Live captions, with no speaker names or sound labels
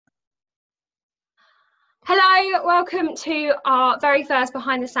Hello, welcome to our very first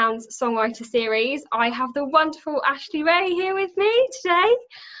Behind the Sounds songwriter series. I have the wonderful Ashley Ray here with me today.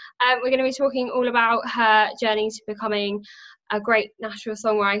 We're going to be talking all about her journey to becoming a great Nashville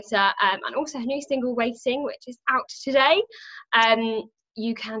songwriter and also her new single Waiting, which is out today.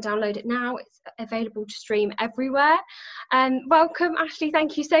 You can download it now. It's available to stream everywhere. Welcome, Ashley.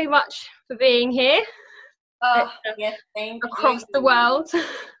 Thank you so much for being here. Oh, yes, thank across you. the world.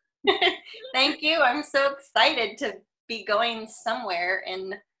 Thank you. I'm so excited to be going somewhere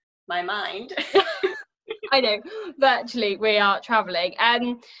in my mind. I know, virtually we are travelling.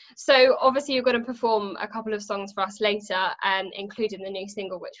 So obviously you're going to perform a couple of songs for us later, including the new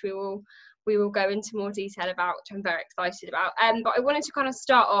single, which we will go into more detail about, which I'm very excited about. But I wanted to kind of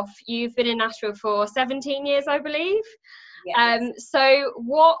start off. You've been in Nashville for 17 years, I believe. Yes. So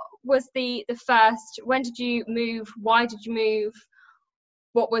what was the first? When did you move? Why did you move?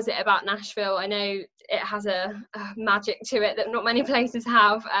 What was it about Nashville? I know it has a magic to it that not many places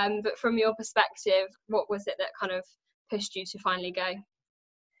have, but from your perspective, what was it that kind of pushed you to finally go?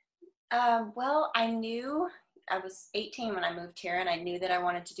 Well, I knew I was 18 when I moved here, and I knew that I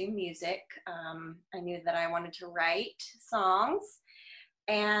wanted to do music. I knew that I wanted to write songs,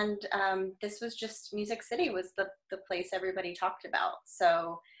 and this was just Music City was the place everybody talked about.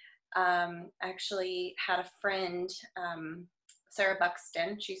 So I actually had a friend, Sarah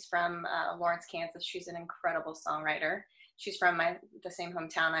Buxton. She's from Lawrence, Kansas. She's an incredible songwriter. She's from the same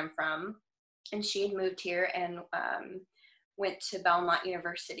hometown I'm from, and she had moved here and went to Belmont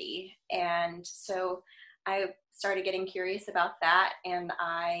University. And so I started getting curious about that, and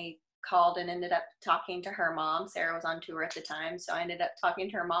I called and ended up talking to her mom. Sarah was on tour at the time, so I ended up talking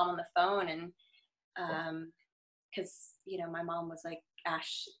to her mom on the phone, and because my mom was like,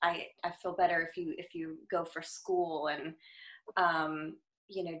 Ash, I feel better if you go for school and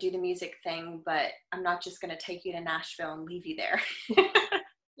do the music thing, but I'm not just going to take you to Nashville and leave you there.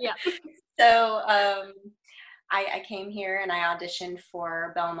 Yeah. So I came here and I auditioned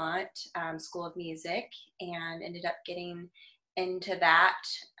for Belmont School of Music and ended up getting into that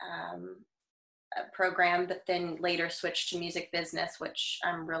program, but then later switched to music business, which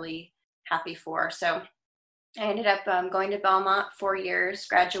I'm really happy for. So I ended up going to Belmont 4 years,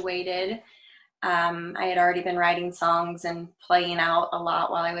 graduated. I had already been writing songs and playing out a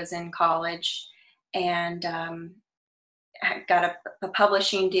lot while I was in college, and I got a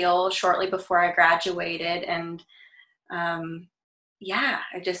publishing deal shortly before I graduated. And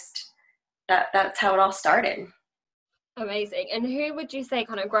that's how it all started. Amazing. And who would you say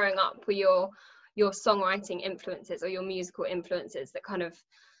kind of growing up were your songwriting influences or your musical influences that kind of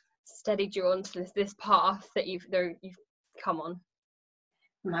steadied you onto this path that you've come on?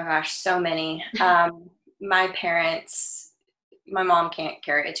 Oh my gosh, so many. My parents, my mom can't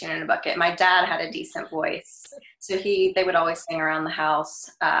carry a tune in a bucket. My dad had a decent voice, so they would always sing around the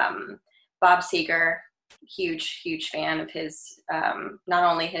house. Bob Seger, huge fan of his,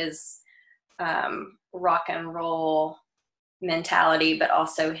 not only his rock and roll mentality, but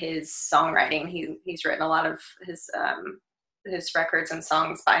also his songwriting. He's written a lot of his records and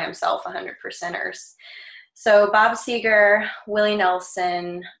songs by himself, 100%ers. So Bob Seger, Willie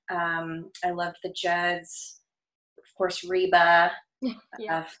Nelson, I loved the Judds, of course Reba,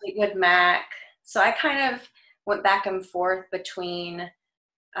 Yeah. Fleetwood Mac. So I kind of went back and forth between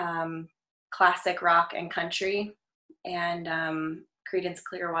classic rock and country, and Creedence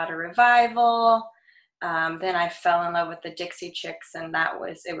Clearwater Revival. Then I fell in love with the Dixie Chicks, and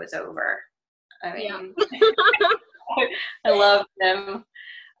it was over. I mean, yeah. I loved them.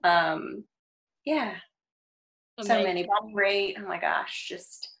 Yeah. Amazing. So many. Bonnie Raitt, oh my gosh,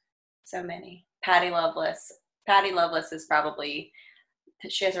 just so many. Patty Loveless. Patty Loveless is probably,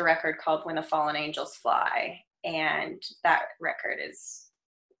 she has a record called When the Fallen Angels Fly, and that record is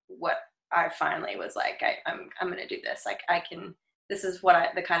what I finally was like, I'm going to do this. Like this is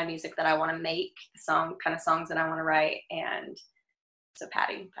the kind of music that I want to make, kind of songs that I want to write. And so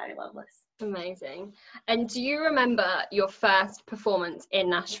Patty Loveless. Amazing. And do you remember your first performance in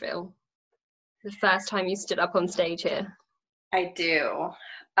Nashville? The first time you stood up on stage here? I do.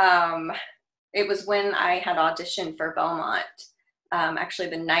 It was when I had auditioned for Belmont. Actually,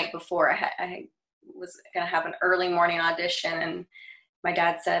 the night before, I was going to have an early morning audition, and my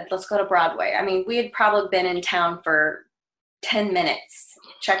dad said, let's go to Broadway. I mean, we had probably been in town for 10 minutes,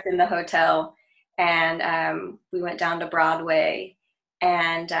 checked in the hotel, and we went down to Broadway.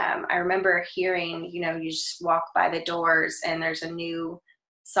 And I remember hearing, you just walk by the doors and there's a new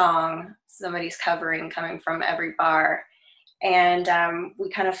song somebody's covering coming from every bar. And we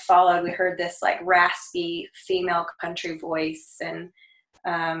kind of followed. We heard this like raspy female country voice, and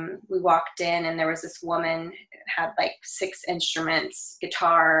We walked in and there was this woman who had like 6 instruments,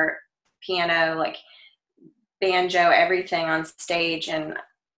 guitar, piano, like banjo, everything on stage. And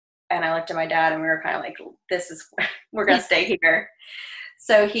I looked at my dad and we were kind of like, we're going to stay here.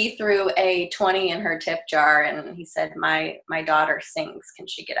 So he threw a 20 in her tip jar and he said, my daughter sings. Can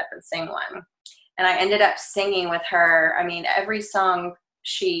she get up and sing one? And I ended up singing with her. I mean, every song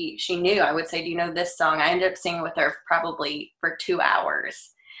she knew. I would say, do you know this song? I ended up singing with her probably for 2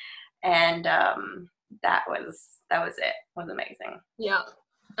 hours. And that was it. It was amazing. Yeah.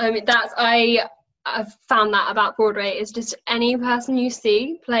 I mean, I've found that about Broadway is just any person you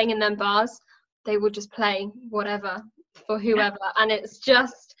see playing in them bars, they will just play whatever for whoever. And it's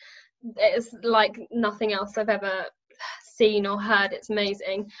like nothing else I've ever seen or heard. It's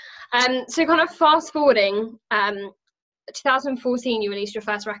amazing. So kind of fast forwarding, 2014 you released your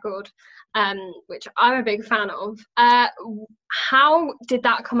first record, which I'm a big fan of. How did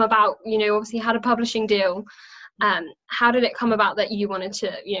that come about? You know, obviously you had a publishing deal. How did it come about that you wanted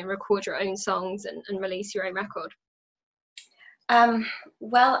to, you know, record your own songs and release your own record?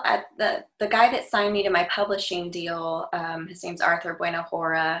 Well, the guy that signed me to my publishing deal, his name's Arthur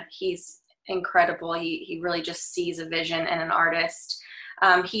Buenahora. He's incredible. He really just sees a vision in an artist.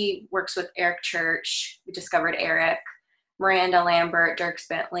 He works with Eric Church. We discovered Eric, Miranda Lambert, Dierks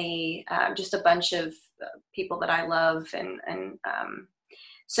Bentley, just a bunch of people that I love. And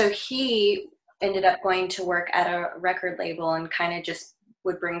so he ended up going to work at a record label and kind of just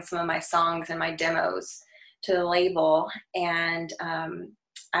would bring some of my songs and my demos to the label. And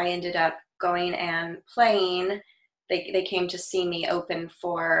I ended up going and playing. They came to see me open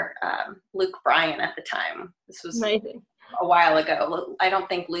for Luke Bryan at the time. This was amazing. A while ago. I don't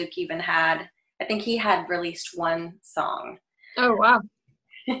think Luke even had, I think he had released one song. Oh, wow.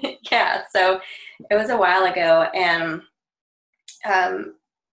 Yeah, so it was a while ago, and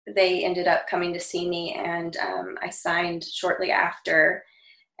they ended up coming to see me, and I signed shortly after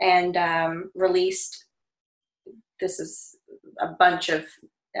and released, this is a bunch of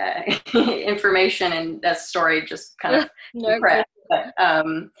information and a story just kind of compressed, but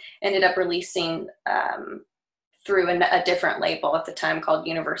ended up releasing through a different label at the time called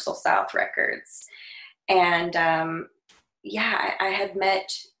Universal South Records. And I had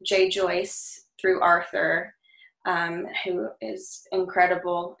met Jay Joyce through Arthur, who is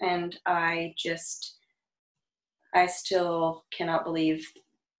incredible. And I still cannot believe,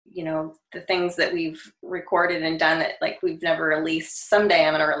 you know, the things that we've recorded and done that like we've never released. Someday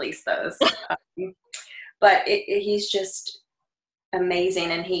I'm going to release those. But he's just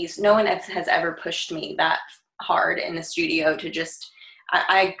amazing. And no one has ever pushed me that hard in the studio to just,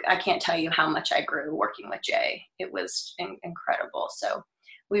 I can't tell you how much I grew working with Jay. It was incredible. So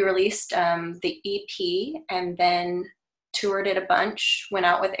we released the EP and then toured it a bunch, went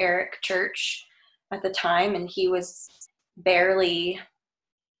out with Eric Church at the time, and he was barely,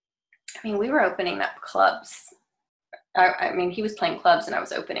 I mean, we were opening up clubs. I mean, he was playing clubs and I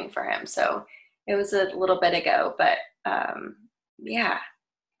was opening for him. So it was a little bit ago, but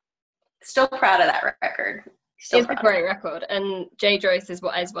still proud of that record. It's a great record, and Jay Joyce is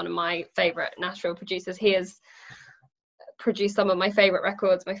one of my favorite Nashville producers. He has produced some of my favorite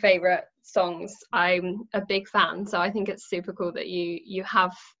records, my favorite songs. I'm a big fan, so I think it's super cool that you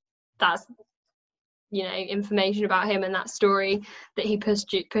have that, you know, information about him and that story that he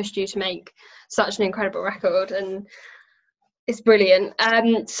pushed you to make such an incredible record, and it's brilliant.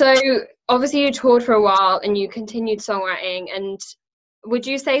 So obviously you toured for a while and you continued songwriting, and would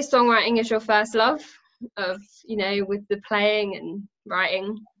you say songwriting is your first love of, you know, with the playing and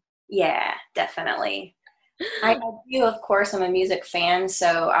writing? Yeah, definitely. I do, of course. I'm a music fan,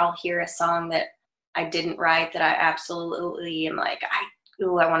 so I'll hear a song that I didn't write that I absolutely am like, I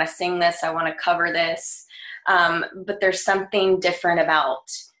want to sing this, I want to cover this. But there's something different about,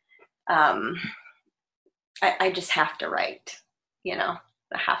 I just have to write, you know,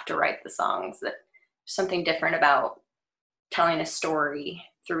 I have to write the songs. That something different about telling a story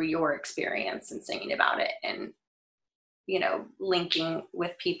through your experience and singing about it and, you know, linking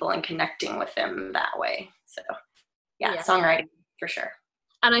with people and connecting with them that way. So yeah. Songwriting for sure.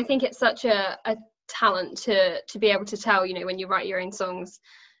 And I think it's such a talent to be able to tell, you know, when you write your own songs,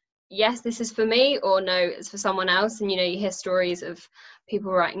 yes, this is for me, or no, it's for someone else. And, you know, you hear stories of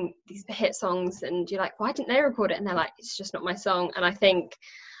people writing these hit songs and you're like, why didn't they record it? And they're like, it's just not my song. And I think,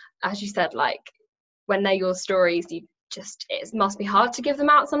 as you said, like when they're your stories, it must be hard to give them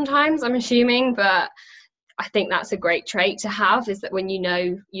out sometimes, I'm assuming, but I think that's a great trait to have, is that when you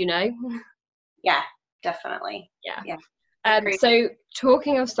know. Yeah, definitely. Yeah. So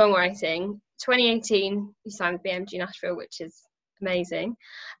talking of songwriting, 2018 you signed with BMG Nashville, which is amazing.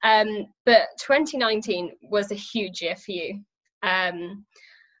 But 2019 was a huge year for you.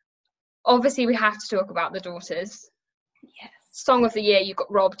 Obviously we have to talk about The Daughters. Yes. Song of the Year, you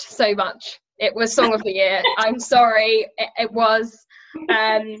got robbed so much. It was Song of the Year. I'm sorry, it was.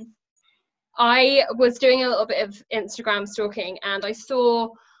 I was doing a little bit of Instagram stalking, and I saw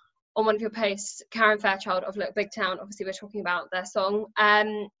on one of your posts, Karen Fairchild of Little Big Town, obviously we're talking about their song,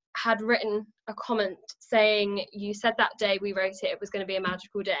 had written a comment saying, you said that day we wrote it was going to be a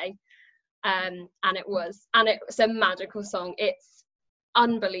magical day. And it was. And it's a magical song. It's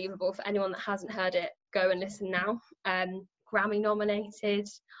unbelievable. For anyone that hasn't heard it, go and listen now. Grammy nominated,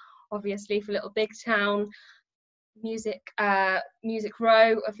 obviously, for Little Big Town. Music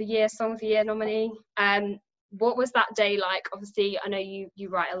Row of the Year, Song of the Year nominee. What was that day like? Obviously, I know you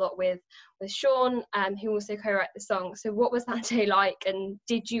write a lot with Sean, who also co-wrote the song. So what was that day like, and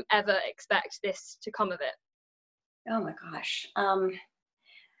did you ever expect this to come of it? Oh my gosh.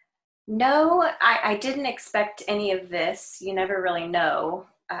 No, I didn't expect any of this. You never really know.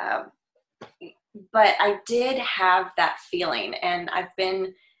 But I did have that feeling, and I've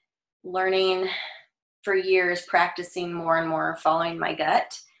been learning for years, practicing more and more, following my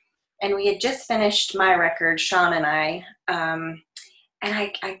gut. And we had just finished my record, Sean and I, and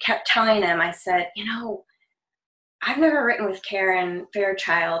I kept telling him, I said, I've never written with Karen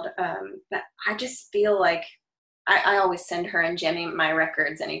Fairchild, but I just feel like I always send her and Jenny my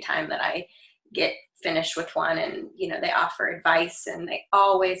records anytime that I get finished with one, and they offer advice, and they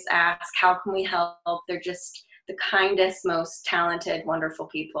always ask, how can we help? They're just the kindest, most talented, wonderful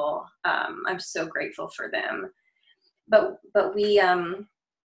people. I'm so grateful for them. But we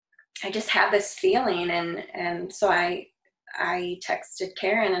I just had this feeling, and so I texted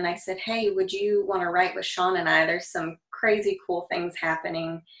Karen and I said, hey, would you want to write with Sean and I? There's some crazy cool things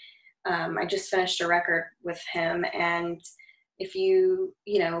happening. I just finished a record with him, and if you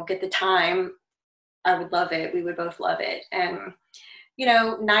get the time, I would love it. We would both love it. And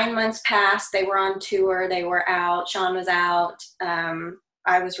 9 months passed. They were on tour. They were out. Sean was out.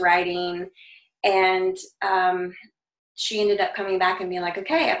 I was writing, and she ended up coming back and being like,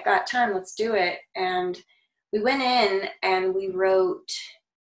 okay, I've got time. Let's do it. And we went in and we wrote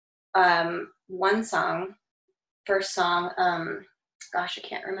one song, first song. Gosh, I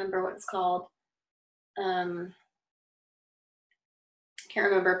can't remember what it's called. Can't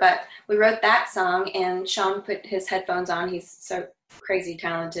remember, but we wrote that song, and Sean put his headphones on. He's so crazy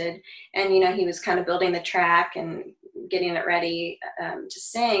talented. And, he was kind of building the track and getting it ready to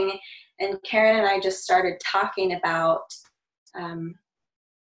sing. And Karen and I just started talking about the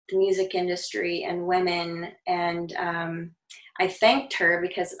music industry and women. And I thanked her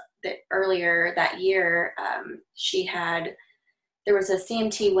because earlier that year, there was a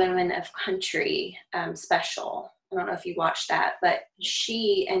CMT Women of Country special. I don't know if you watched that, but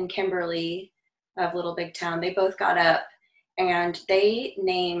she and Kimberly of Little Big Town, they both got up and they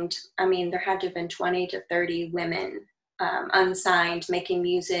named, there had to have been 20 to 30 women unsigned, making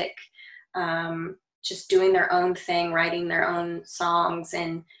music, just doing their own thing, writing their own songs,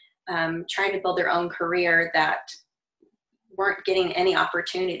 and trying to build their own career that weren't getting any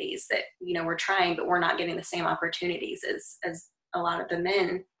opportunities that, we're trying, but we're not getting the same opportunities as a lot of the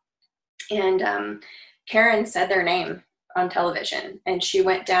men. And Karen said their name on television, and she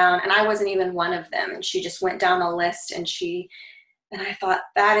went down, and I wasn't even one of them, and she just went down the list, and I thought,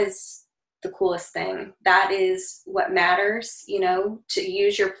 that is the coolest thing. That is what matters, to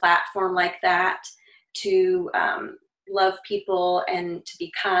use your platform like that, to love people and to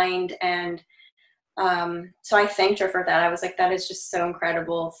be kind. And so I thanked her for that. I was like, that is just so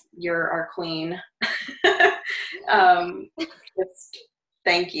incredible. You're our queen. Just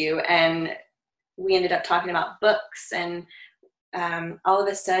thank you. And we ended up talking about books, and all of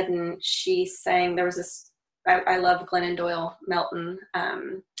a sudden she sang, there was this, I love Glennon Doyle Melton.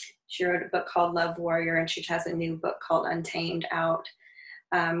 She wrote a book called Love Warrior, and she has a new book called Untamed out.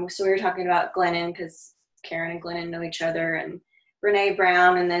 So we were talking about Glennon because Karen and Glennon know each other, and Brene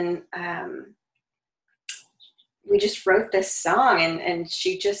Brown. And then we just wrote this song, and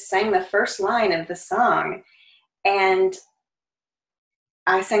she just sang the first line of the song. And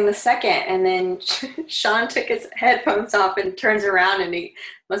I sang the second, and then Sean took his headphones off and turns around, and he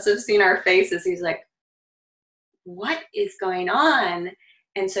must have seen our faces. He's like, what is going on?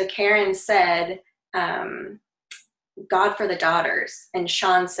 And so Karen said, God for the daughters. And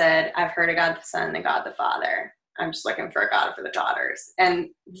Sean said, I've heard of God the Son and God the Father. I'm just looking for a God for the daughters. And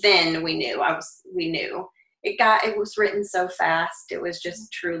then we knew. We knew. It was written so fast. It was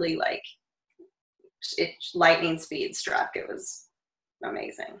just truly like lightning speed struck. It was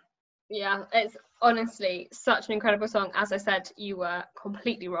amazing. Yeah, it's Honestly, such an incredible song. As I said, you were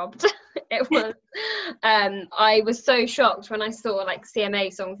completely robbed. It was I was so shocked when I saw like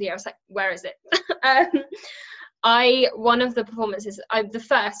CMA Song of the Year. I was like, where is it? One of the performances, the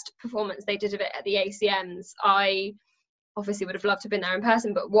first performance they did of it at the ACMs, I obviously would have loved to have been there in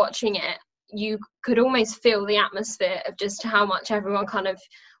person, but watching it, you could almost feel the atmosphere of just how much everyone kind of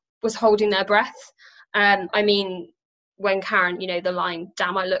was holding their breath. I mean, when Karen, you know, the line,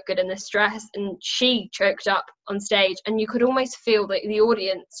 damn, I look good in this dress, and she choked up on stage, and you could almost feel the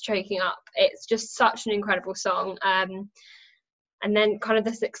audience choking up. It's just such an incredible song. And then kind of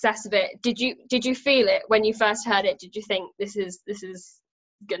the success of it, did you feel it when you first heard it? Did you think this is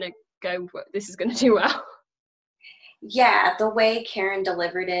gonna do well? Yeah, the way Karen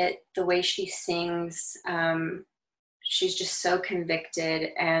delivered it, the way she sings, she's just so convicted,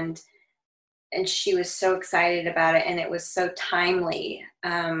 and she was so excited about it, and it was so timely.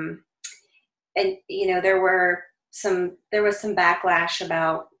 And you know, there was some backlash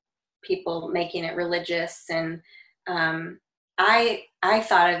about people making it religious, and I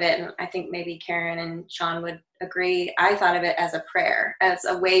thought of it, and I think maybe Karen and Sean would agree, I thought of it as a prayer, as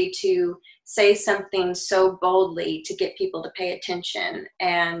a way to say something so boldly to get people to pay attention.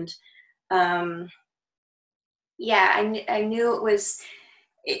 And yeah, I knew it was,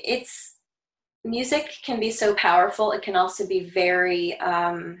 it's, music can be so powerful. It can also be very,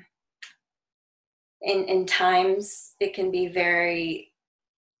 in times, it can be very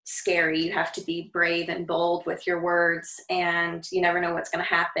scary. You have to be brave and bold with your words, and you never know what's going to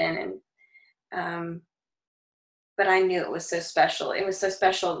happen. And but I knew it was so special. It was so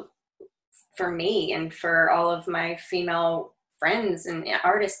special for me and for all of my female friends and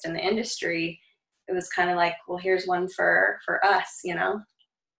artists in the industry. It was kind of like, well, here's one for us, you know?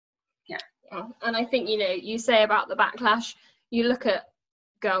 Yeah. And I think, you know, you say about the backlash, you look at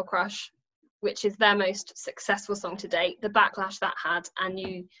Girl Crush, which is their most successful song to date, the backlash that had, and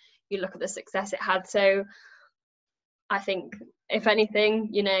you look at the success it had. So I think, if anything,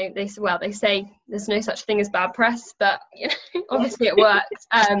 you know, they say there's no such thing as bad press, but you know, obviously it works.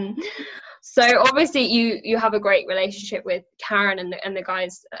 So obviously you have a great relationship with Karen and the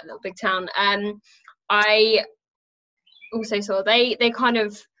guys at Little Big Town. I also saw they kind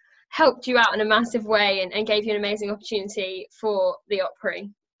of helped you out in a massive way and gave you an amazing opportunity for the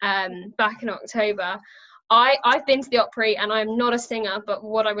Opry back in October. I've been to the Opry, and I'm not a singer, but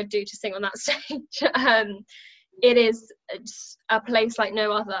what I would do to sing on that stage. It is a place like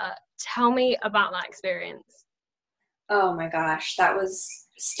no other. Tell me about that experience. Oh my gosh, that was,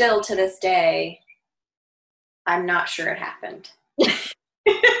 still to this day, I'm not sure it happened.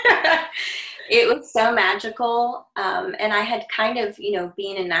 It was so magical. And I had kind of, you know,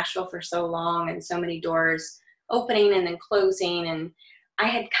 being in Nashville for so long and so many doors opening and then closing, and I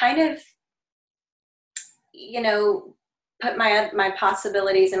had kind of, you know, put my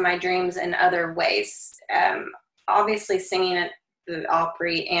possibilities and my dreams in other ways. Obviously singing at the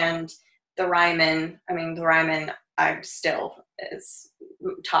Opry and the Ryman. I mean, the Ryman, I'm still is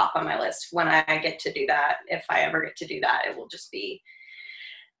top on my list when I get to do that. If I ever get to do that, it will just be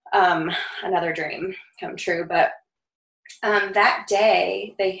another dream come true. But that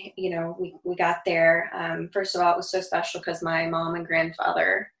day, they, you know, we got there. First of all, it was so special because my mom and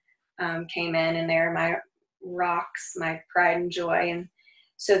grandfather came in, and they're my rocks, my pride and joy. And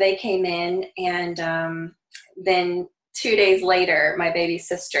so they came in, and then 2 days later, my baby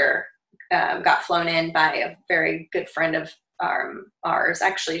sister got flown in by a very good friend of ours,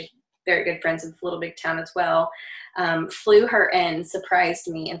 actually very good friends of Little Big Town as well, flew her in, surprised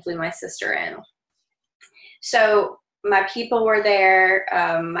me, and flew my sister in. So my people were there,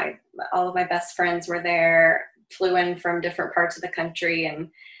 all of my best friends were there, flew in from different parts of the country, and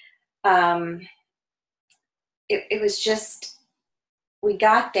it was just, we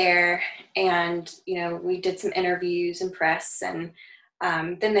got there, and you know, we did some interviews and press, and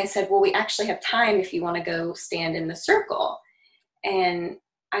then they said, well, we actually have time if you want to go stand in the circle. And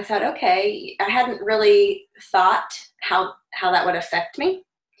I thought, okay, I hadn't really thought how that would affect me.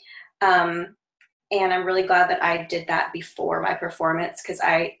 And I'm really glad that I did that before my performance, because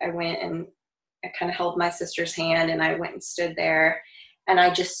I went and I kind of held my sister's hand, and I went and stood there, and I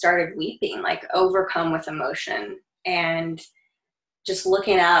just started weeping, like overcome with emotion, and just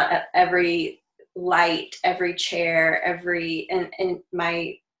looking out at every light, every chair, and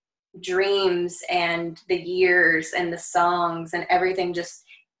my dreams and the years and the songs and everything. Just,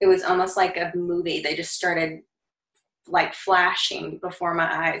 it was almost like a movie. They just started like flashing before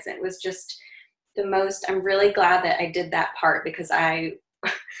my eyes. It was just the most, I'm really glad that I did that part, because I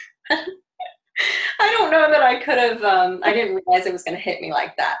I don't know that I could have, I didn't realize it was going to hit me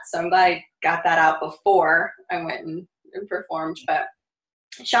like that. So I'm glad I got that out before I went and performed. But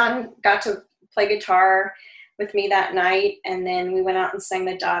Sean got to play guitar with me that night. And then we went out and sang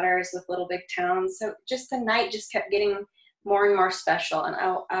The Daughters with Little Big Town. So just the night just kept getting more and more special. And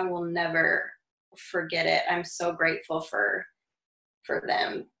I will never forget it. I'm so grateful for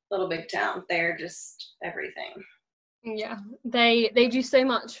them. Little Big Town. They're just everything. Yeah, they do so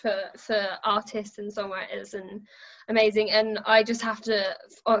much for artists and songwriters, and amazing. And I just have to,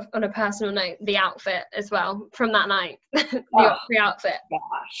 on a personal note, the outfit as well from that night. The Opry outfit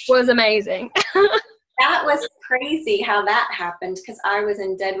was amazing. That was crazy how that happened, because I was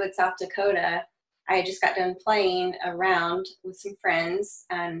in Deadwood, South Dakota. I just got done playing around with some friends,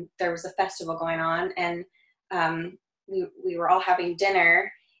 and there was a festival going on, and we were all having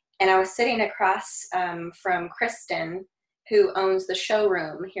dinner. And I was sitting across from Kristen, who owns the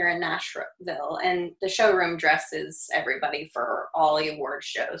showroom here in Nashville. And the showroom dresses everybody for all the award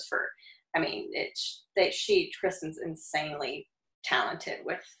shows. Kristen's insanely talented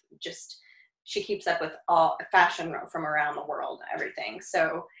with just, she keeps up with all fashion from around the world, everything.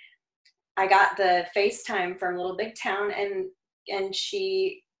 So I got the FaceTime from Little Big Town, and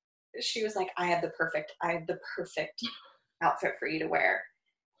she was like, I have the perfect outfit for you to wear.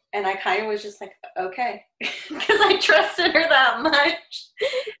 And I kind of was just like, okay, because I trusted her that much.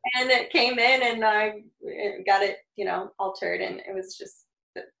 And it came in, and I got it, altered. And it was just,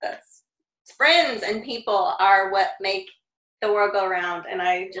 that's friends and people are what make the world go round. And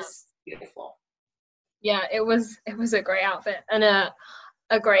beautiful. Yeah, it was a great outfit and a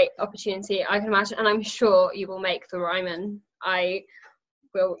great opportunity, I can imagine. And I'm sure you will make the Ryman. I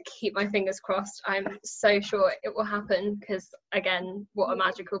will keep my fingers crossed. I'm so sure it will happen, because again, what a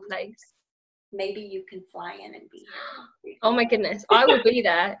magical place. Maybe you can fly in and be here. Oh my goodness, I will be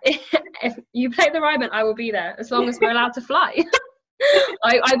there. If you play the Ryman, I will be there, as long as we're allowed to fly.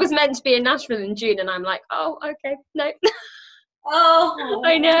 I was meant to be in Nashville in June, and I'm like, oh, okay, no. Oh,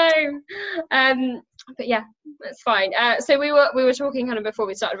 I know. But yeah, that's fine. So we were talking kind of before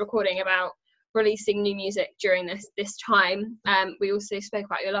we started recording about releasing new music during this time. We also spoke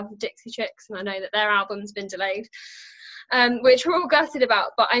about your love of Dixie Chicks, and I know that their album's been delayed, which we're all gutted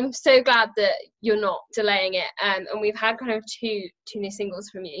about, but I'm so glad that you're not delaying it. And we've had kind of two new singles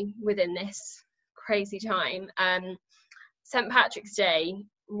from you within this crazy time. St. Patrick's Day,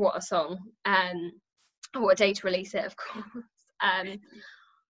 what a song. What a day to release it, of course.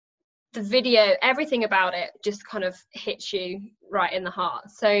 The video, everything about it just kind of hits you right in the heart.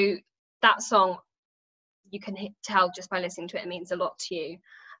 So that song, you can tell just by listening to it, it means a lot to you.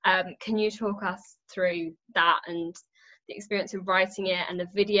 Can you talk us through that and the experience of writing it and the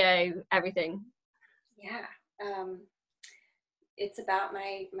video, everything? Yeah, it's about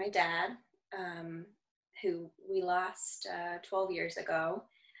my dad, who we lost 12 years ago,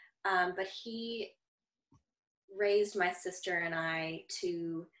 but he raised my sister and I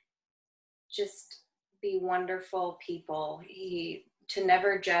to just be wonderful people. To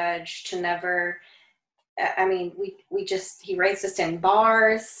never judge, to never, he raised us in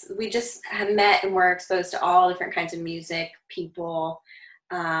bars. We just have met and were exposed to all different kinds of music, people.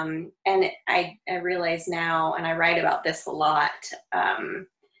 And I realize now, and I write about this a lot,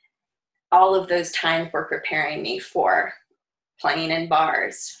 all of those times were preparing me for playing in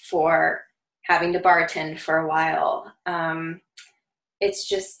bars, for having to bartend for a while. It's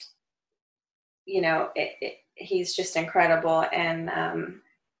just, he's just incredible. And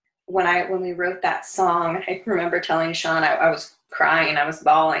when we wrote that song, I remember telling Sean, I was crying, I was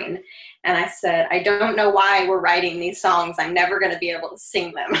bawling. And I said, I don't know why we're writing these songs. I'm never going to be able to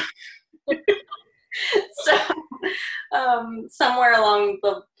sing them. So somewhere along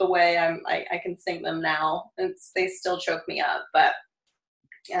the way, I can sing them now. They still choke me up. But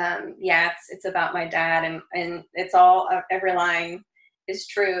it's about my dad. And it's all, every line is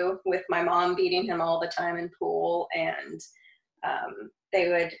true, with my mom beating him all the time in pool, and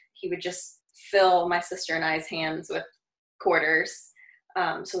he would just fill my sister and I's hands with quarters,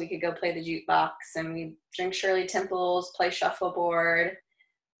 so we could go play the jukebox, and we'd drink Shirley Temples, play shuffleboard,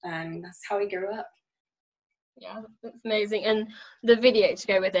 and that's how we grew up. Yeah, that's amazing. And the video to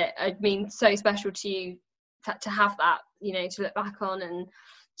go with it, I mean, so special to you to have that, to look back on and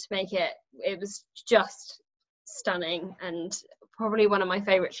to make it was just stunning, and probably one of my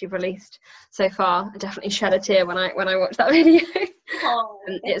favorites you've released so far. I definitely shed a tear when I watched that video.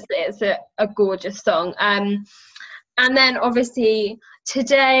 It's a gorgeous song. And then obviously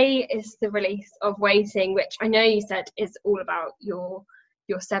today is the release of Waiting, which I know you said is all about your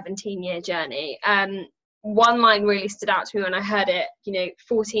 17-year journey. one line really stood out to me when I heard it.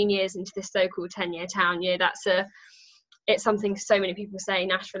 14 years into this so-called 10-year town, it's something so many people say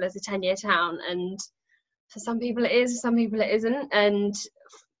Nashville is a 10-year town, and for some people it is, some people it isn't. And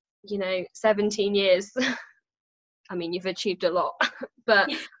 17 years, I mean, you've achieved a lot.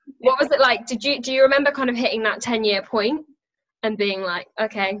 But what was it like? Do you remember kind of hitting that 10-year point and being like,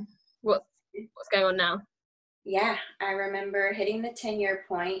 okay, what's going on now? Yeah, I remember hitting the 10-year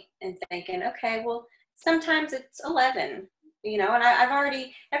point and thinking, okay, well, sometimes it's 11, and I've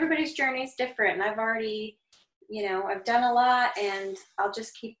already, everybody's journey is different, and I've already, I've done a lot, and I'll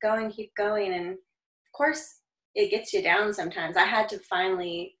just keep going. And of course it gets you down sometimes. I had to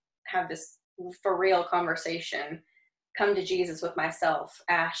finally have this for real conversation, come to Jesus with myself.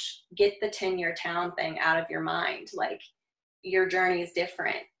 Ash, get the 10-year town thing out of your mind. Like, your journey is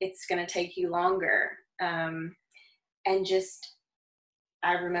different. It's going to take you longer. And just,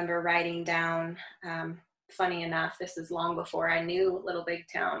 I remember writing down, funny enough, this is long before I knew Little Big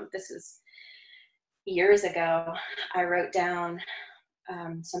Town. This is years ago. I wrote down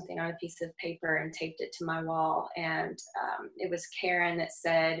something on a piece of paper and taped it to my wall. And it was Karen that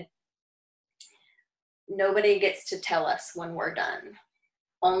said, nobody gets to tell us when we're done.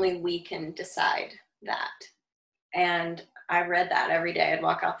 Only we can decide that. And I read that every day. I'd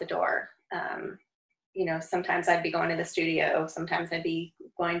walk out the door. Sometimes I'd be going to the studio. Sometimes I'd be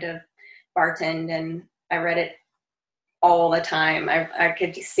going to bartend, and I read it all the time. I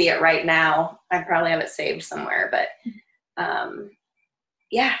could see it right now. I probably have it saved somewhere, but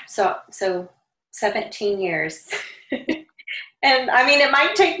so 17 years. And I mean, it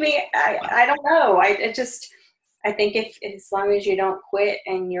might take me, I don't know. I think if as long as you don't quit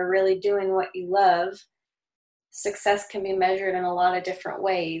and you're really doing what you love, success can be measured in a lot of different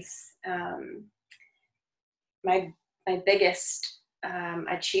ways. My biggest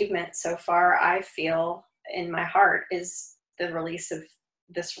achievement so far, I feel in my heart, is the release of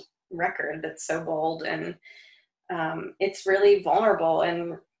this record that's so bold, and it's really vulnerable,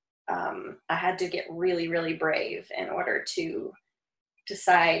 and I had to get really, really brave in order to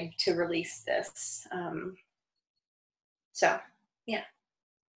decide to release this. Yeah.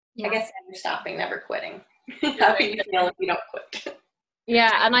 I guess never stopping, never quitting. How can you feel if you don't quit?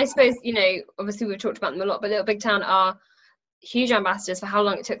 Yeah, and I suppose, obviously we've talked about them a lot, but Little Big Town are huge ambassadors for how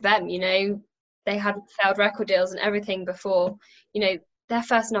long it took them. They had failed record deals and everything before, their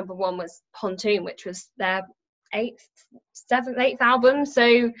first number one was Pontoon, which was their eighth album.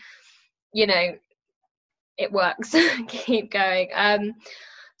 So, it works. Keep going.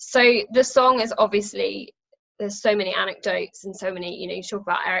 So the song is obviously, there's so many anecdotes and so many, you talk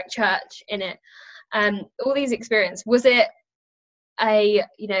about Eric Church in it. All these experiences, was it a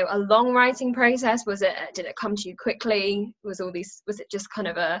long writing process? Did it come to you quickly? Was it just kind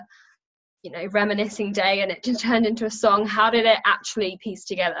of a reminiscing day and it just turned into a song? How did it actually piece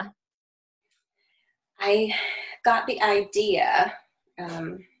together? I got the idea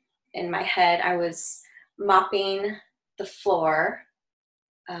in my head. I was mopping the floor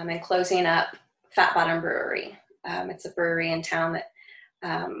and closing up Fat Bottom Brewery. It's a brewery in town that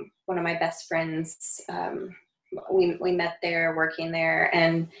one of my best friends, we met there, working there,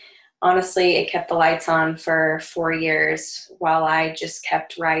 and honestly, it kept the lights on for 4 years while I just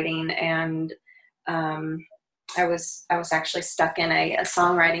kept writing. And I was actually stuck in a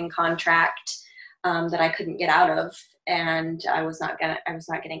songwriting contract that I couldn't get out of, and I was not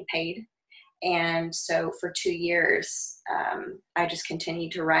getting paid. And so for 2 years, I just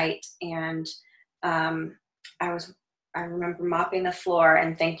continued to write. And I remember mopping the floor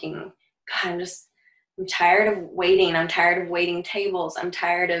and thinking, God, I'm tired of waiting. I'm tired of waiting tables. I'm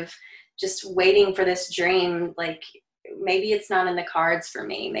tired of just waiting for this dream. Like, maybe it's not in the cards for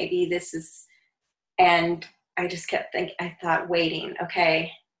me. Maybe this is, and I just kept thinking, I thought, waiting,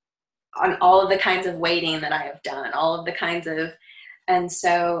 okay, on all of the kinds of waiting that I have done, all of the kinds of, and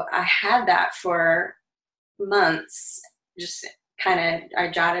so I had that for months, just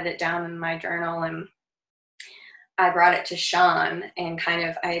I jotted it down in my journal, and I brought it to Sean, and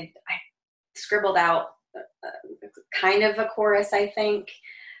I scribbled out kind of a chorus, I think,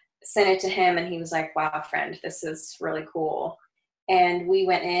 sent it to him, and he was like, wow, friend, this is really cool. And we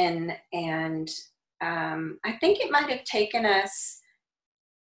went in, and I think it might have taken us,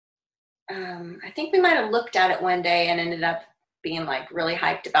 I think we might have looked at it one day and ended up being like really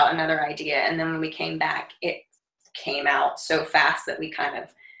hyped about another idea. And then when we came back, it came out so fast that we kind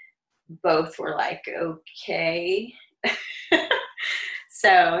of both were like, okay.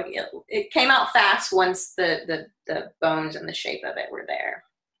 So it came out fast once the bones and the shape of it were there.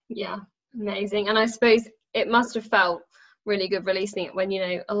 Yeah, amazing. And I suppose it must have felt really good releasing it when,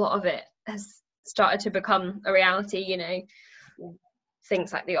 a lot of it has started to become a reality, you know,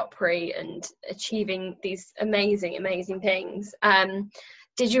 things like the Opry and achieving these amazing things.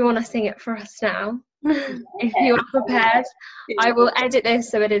 Did you want to sing it for us now? If you are prepared. I will edit this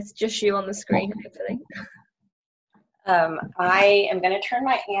so it is just you on the screen, hopefully. I am going to turn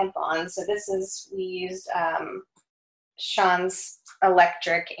my amp on. So we used Sean's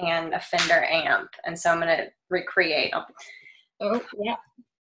electric and a Fender amp, and so I'm going to recreate. Oh, yeah.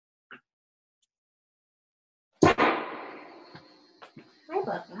 I love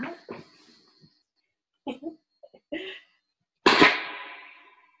that.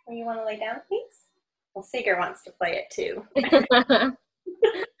 Well, you want to lay down, please? Well, Seeger wants to play it too.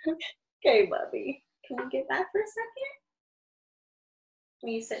 Okay, Bubby. Can you get back for a second?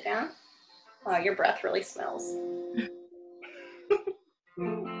 Will you sit down? Oh, your breath really smells.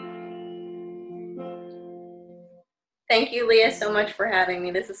 Thank you, Leah, so much for having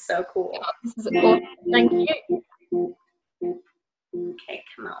me. This is so cool. Oh, this is awesome. Thank you. Okay,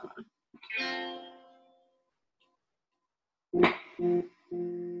 come on.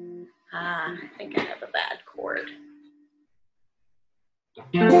 I think I have a bad chord.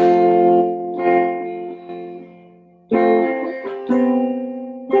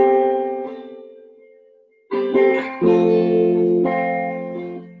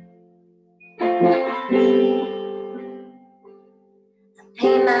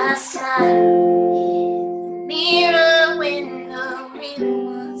 Paint my smile in the mirror when the real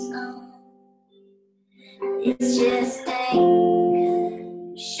one's gone. It's just a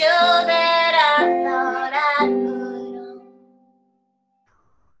show that I thought I'd put on.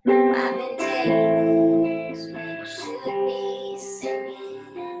 I've been tables when I should be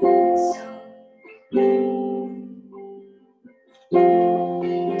singing songs.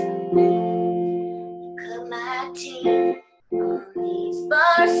 Cut my teeth on these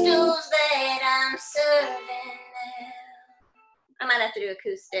bar stools that I'm serving now. I might have to do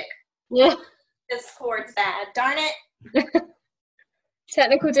acoustic. Yeah. This chord's bad. Darn it.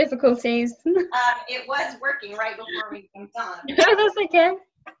 Technical difficulties. It was working right before we jumped on. No, that's okay.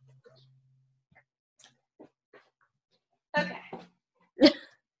 Okay.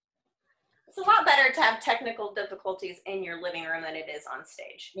 It's a lot better to have technical difficulties in your living room than it is on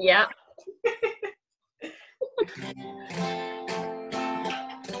stage. Yeah.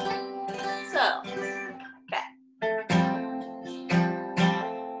 So, okay.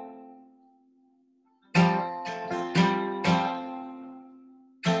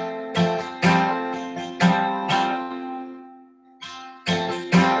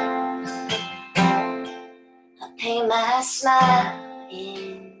 I paint my smile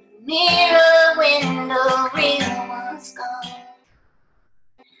in the mirror when the real one's gone.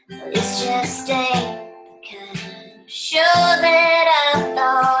 It's just ain't the kind of show that I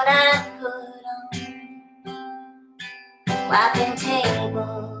thought I'd put on. Wiping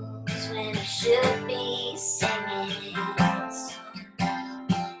tables when I should be singing songs. I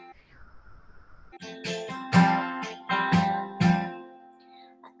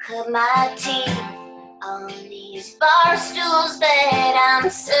cut my teeth on these bar stools that I'm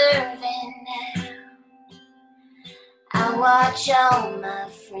serving now. I watch all my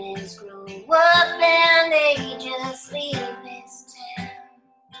friends grow up and they just leave this town.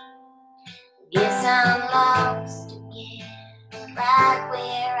 Guess I'm lost again, right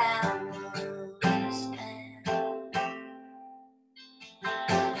where I was found.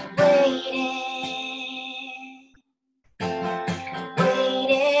 Waiting.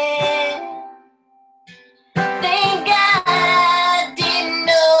 Thank God I didn't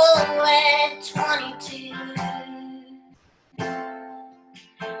know at 22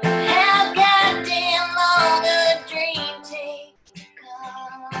 how goddamn long a dream takes to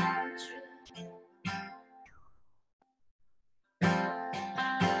come true.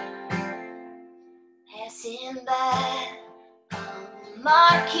 Passing by all the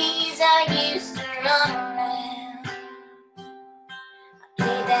marquees I used to run around. I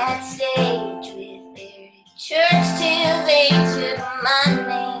played that stage with Barry Church till they took my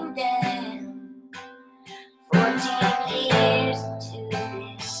name down. 14 years into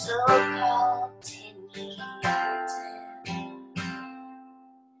this so-called 10-year town.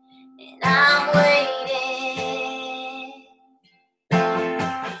 And I'm waiting.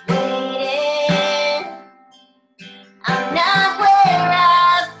 I'm not where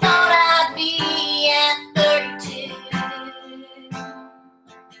I thought I'd be at 32.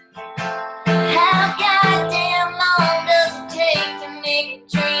 How goddamn long does it take to make a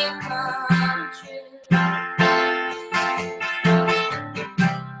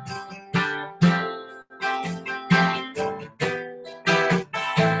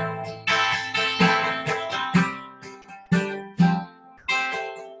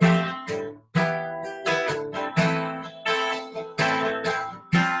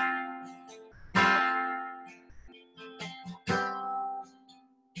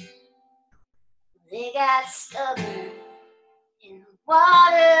They got stuck in the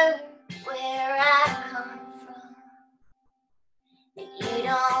water where I come from. And you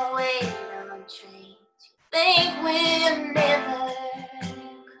don't wait on trains. You think we'll never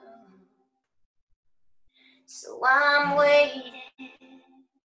come. So I'm waiting,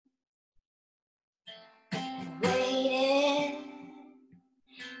 waiting.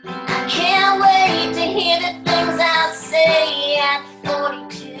 I can't wait to hear the things I'll say at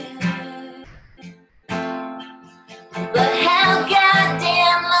 42. But how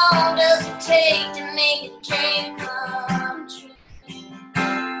goddamn long does it take to make a dream come true?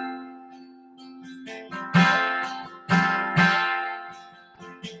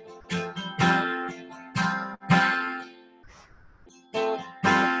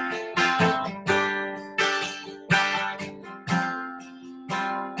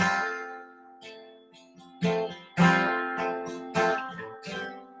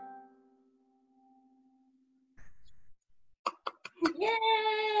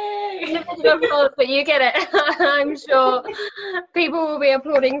 Yay! Individual applause, but you get it. I'm sure people will be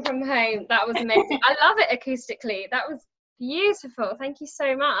applauding from home. That was amazing. I love it acoustically. That was beautiful. Thank you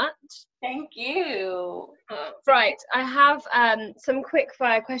so much. Thank you. Right, I have some quick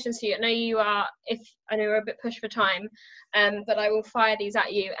fire questions for you. I know you're a bit pushed for time, but I will fire these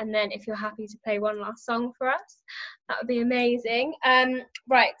at you, and then if you're happy to play one last song for us, that would be amazing.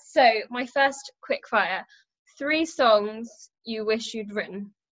 Right, so my first quick fire: 3 songs you wish you'd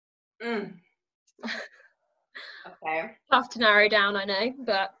written. Okay. Tough to narrow down, I know,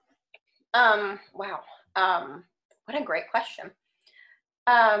 but wow. What a great question.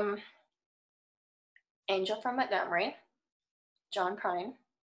 Angel from Montgomery, John Prine.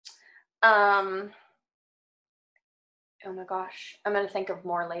 Oh my gosh, I'm gonna think of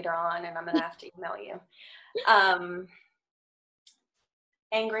more later on, and I'm gonna have to email you.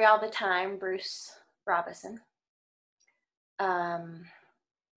 Angry All the Time, Bruce Robison.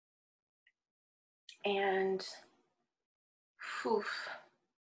 And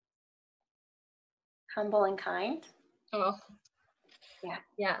Humble and Kind. oh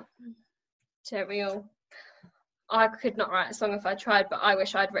yeah, don't we all? I could not write a song if I tried, but I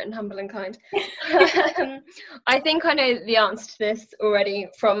wish I'd written Humble and Kind. I think I know the answer to this already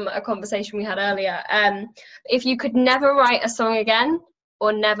from a conversation we had earlier. If you could never write a song again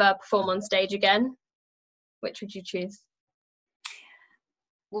or never perform on stage again, which would you choose?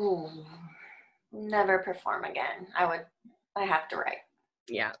 Ooh, never perform again. I have to write.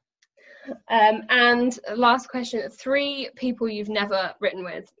 Yeah. And last question: 3 people you've never written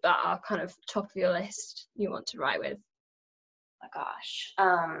with that are kind of top of your list you want to write with. Oh my gosh.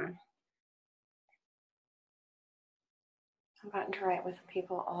 I've gotten to write with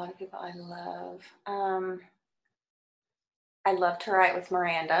a lot of people I love. I love to write with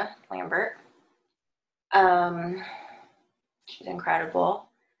Miranda Lambert. She's incredible.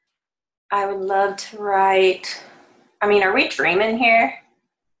 I would love to write. I mean, are we dreaming here?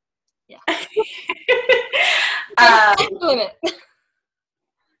 Yeah.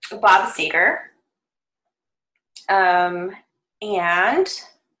 Bob Seger. And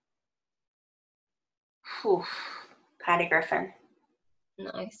Patty Griffin.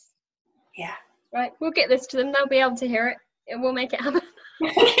 Nice. Yeah. Right, we'll get this to them. They'll be able to hear it. And we'll make it happen.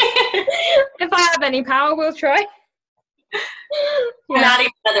 If I have any power, we'll try. Yeah. Not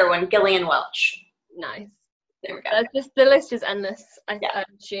even another one, Gillian Welch. Nice. There we go. The list is endless, I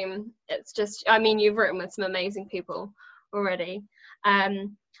assume. It's just, I mean, you've written with some amazing people already.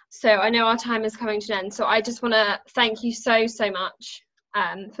 So I know our time is coming to an end. So I just want to thank you so much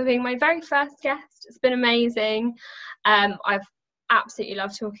for being my very first guest. It's been amazing. I've absolutely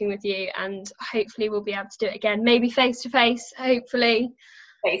loved talking with you, and hopefully we'll be able to do it again, maybe face to face, hopefully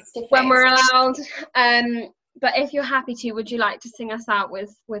face to face when we're allowed. But if you're happy to, would you like to sing us out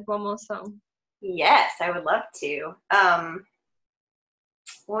with one more song? Yes, I would love to.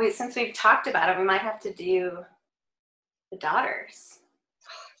 Well, since we've talked about it, we might have to do The Daughters.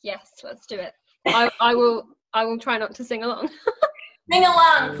 Yes, let's do it. I will try not to sing along. Sing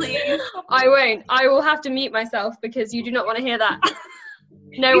along, please. I won't. I will have to mute myself because you do not want to hear that.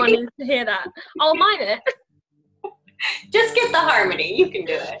 No one needs to hear that. I'll mime it. Just get the harmony. You can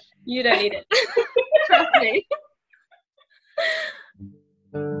do it. You don't need it. Trust me.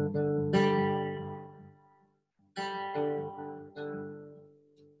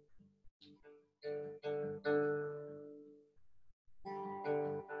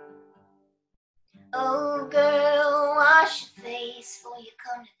 Oh, girl, wash your face before you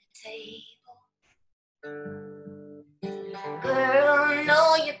come to the table. Girl,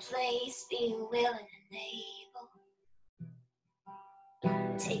 know your place, be willing and able.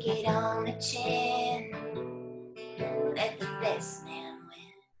 take it on the chin, let the best man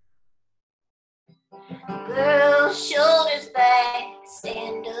win. Girl, shoulders back,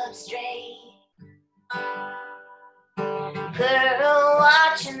 stand up straight. Girl,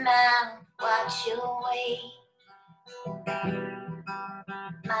 watch your mouth, watch your weight.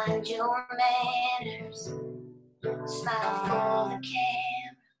 Mind your manners, smile for the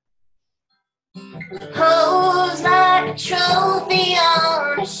camera. Pose like a trophy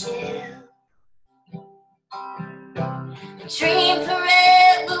on a shelf. Dream for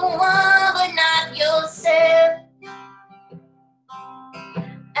everyone, but not yourself.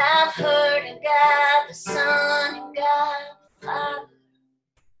 I've heard of God the Son and God the Father.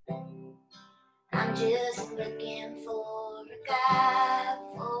 I'm just looking for a guy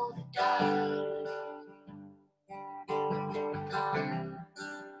for the daughter.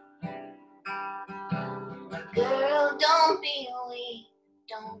 Girl, don't be weak,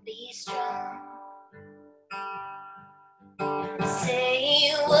 don't be strong.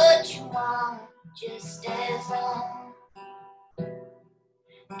 Say what you want, just as long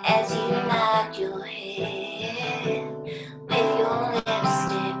as you nod your head with your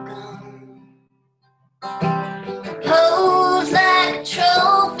lipstick on. Pose like a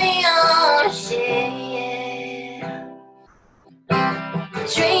trophy on a shelf.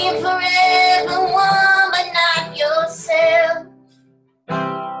 Dream for everyone, but not yourself.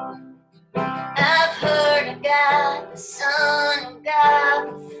 I've heard of God the Son and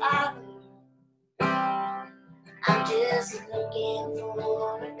God the Father. I'm just looking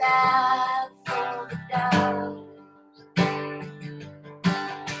for a guy for the daughter.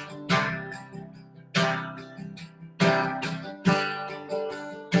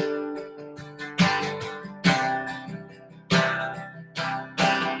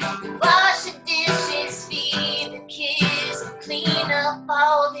 Wash the dishes, feed the kids, clean up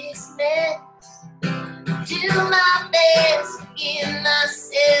all this mess. Do my best to give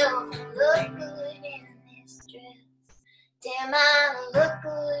myself and look good in this dress. Damn, I look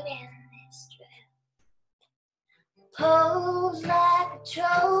good in this dress. Pose like a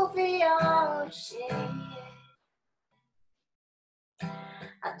trophy on a shelf.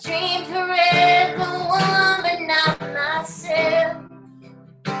 I dream for everyone, but not myself.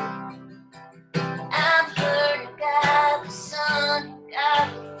 I've heard of God the Son, God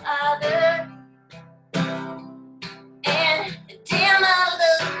the Father. And damn, I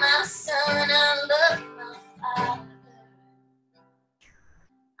love my son, I love my father.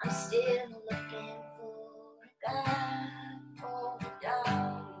 I'm still looking for a guy for the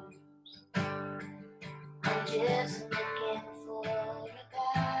daughters. I'm just looking for a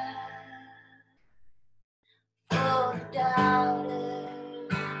guy for the daughters.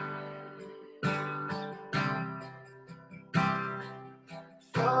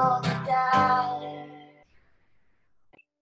 For the daughters.